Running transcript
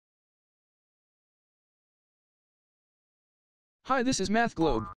Hi, this is Math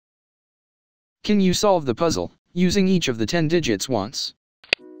Globe. Can you solve the puzzle, using each of the 10 digits once?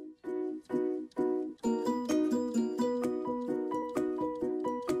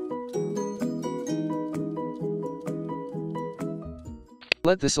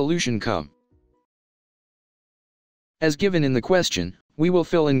 Let the solution come. As given in the question, we will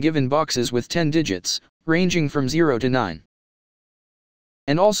fill in given boxes with 10 digits, ranging from 0 to 9.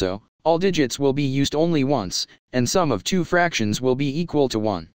 And also, all digits will be used only once, and sum of two fractions will be equal to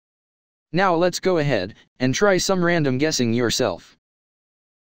 1. Now let's go ahead, and try some random guessing yourself.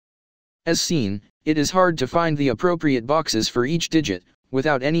 As seen, it is hard to find the appropriate boxes for each digit,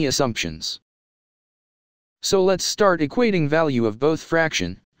 without any assumptions. So let's start equating value of both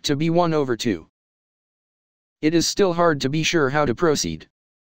fraction, to be 1 over 2. It is still hard to be sure how to proceed.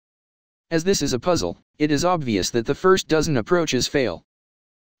 As this is a puzzle, it is obvious that the first dozen approaches fail.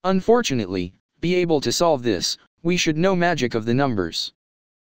 Unfortunately, be able to solve this, we should know magic of the numbers.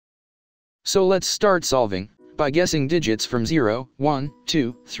 So let's start solving, by guessing digits from 0, 1,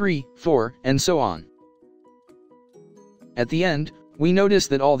 2, 3, 4, and so on. At the end, we notice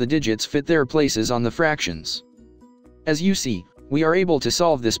that all the digits fit their places on the fractions. As you see, we are able to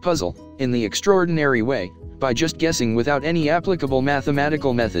solve this puzzle, in the extraordinary way, by just guessing without any applicable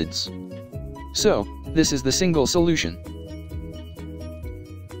mathematical methods. So, this is the single solution.